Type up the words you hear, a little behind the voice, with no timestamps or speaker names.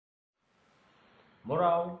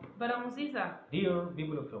Morao, Baramuziza, dear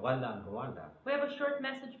people of Uganda and Rwanda, we have a short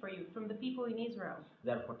message for you from the people in Israel.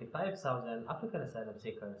 there are 45,000 African asylum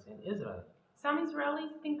seekers in Israel. Some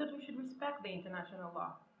Israelis think that we should respect the international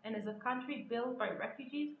law, and as a country built by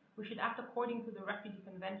refugees, we should act according to the Refugee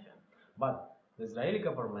Convention. But the Israeli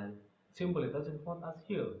government simply doesn't want us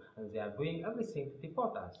here, and they are doing everything to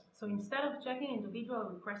deport us. So instead of checking individual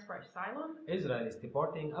requests for asylum, Israel is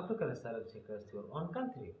deporting African asylum seekers to your own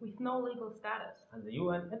country, with no legal status, and the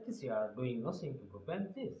UN and are doing nothing to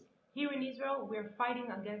prevent this. Here in Israel, we are fighting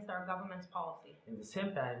against our government's policy. At the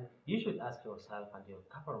same time, you should ask yourself and your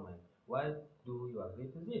government, why do you agree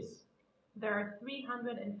to this? There are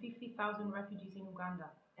 350,000 refugees in Uganda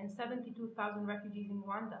and 72,000 refugees in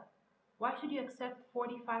Rwanda. Why should you accept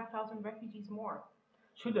 45,000 refugees more?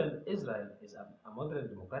 Shouldn't Israel, is a modern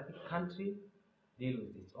democratic country, deal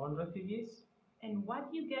with its own refugees? And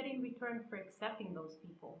what do you get in return for accepting those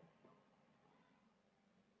people?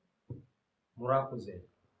 Murakuze.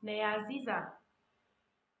 Neaziza.